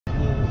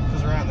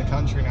around the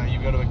country now,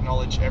 you've got to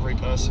acknowledge every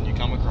person you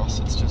come across.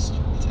 It's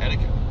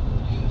etiquette.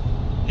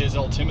 Here's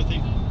old Timothy.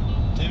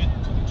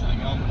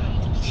 Hang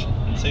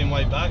on. See him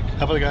way back.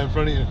 How about the guy in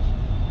front of you?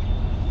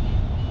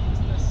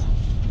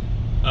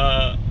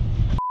 Now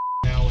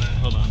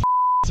hold on.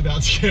 It's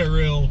about to get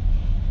real.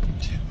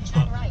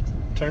 Turn right.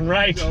 Turn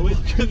right. No,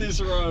 look at this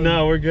road.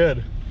 No, we're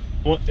good.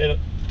 Well,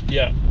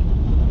 yeah.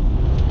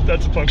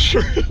 That's a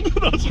puncture.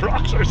 Those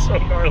rocks are so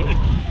gnarly.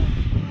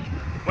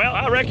 Well,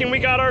 I reckon we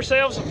got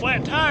ourselves a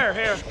flat tire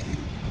here.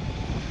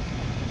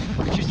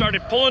 She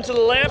started pulling to the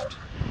left,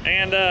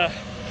 and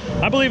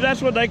I believe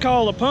that's what they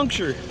call a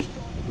puncture.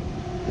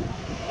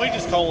 We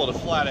just call it a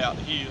flat out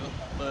here,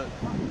 but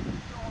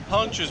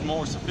puncture's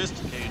more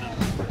sophisticated.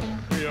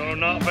 You're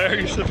not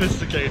very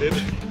sophisticated.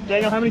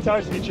 Daniel, how many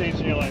tires have you changed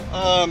in your life?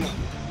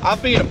 I've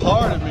been a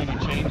part of many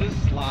changes,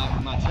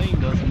 like my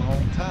team does them all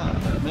the time.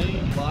 But me,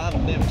 well, I've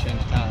never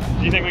changed tires.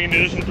 Do you think we can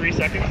do this in 3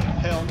 seconds?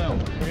 Hell no.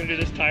 We're gonna do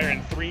this tire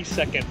in 3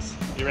 seconds.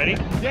 You ready?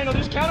 Daniel,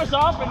 just count us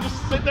off and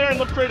just sit there and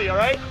look pretty, all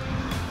right?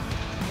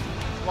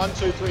 1,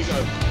 2, 3,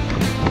 go.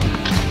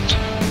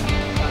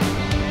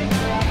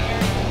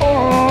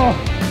 Oh!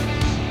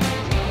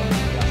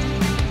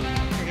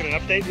 Can we get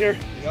an update here?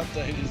 The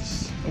update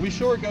is, are we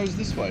sure it goes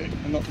this way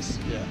and not this?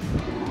 Yeah.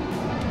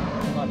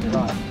 Might be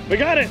right. We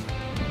got it!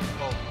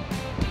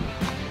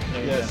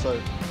 Yeah, so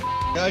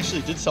I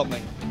actually did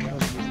something.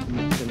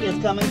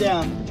 It's coming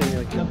down.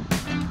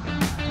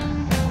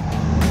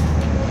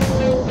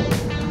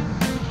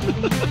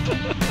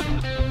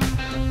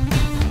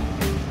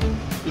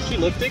 Is she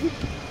lifting?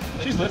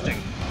 She's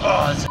lifting.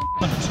 Oh, it's a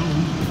tool.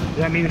 Does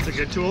that mean it's a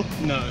good tool?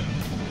 No.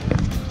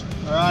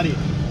 Alrighty.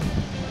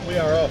 We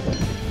are off.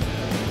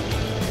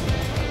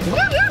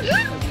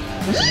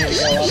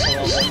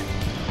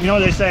 You know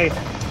what they say?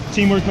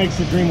 Teamwork makes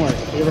the dream work.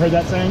 You ever heard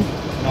that saying?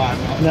 No,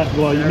 I'm not.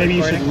 Well, maybe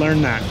you should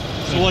learn that.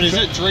 So what is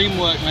it? Dream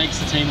work makes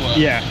the team work.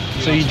 Yeah.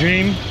 So you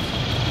dream,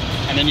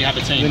 and then you have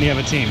a team. then you have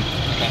a team.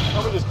 Okay.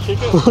 Probably just kick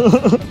it.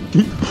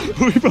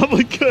 We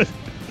probably could.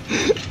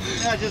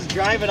 Yeah, just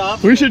drive it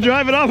off. We should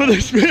drive it off of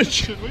this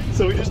bitch.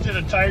 So we just did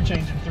a tire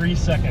change in 3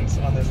 seconds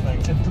on this thing.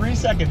 In 3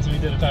 seconds we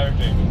did a tire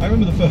change. I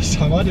remember the first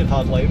time I did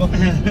hard labor.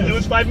 It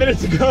was 5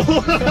 minutes ago.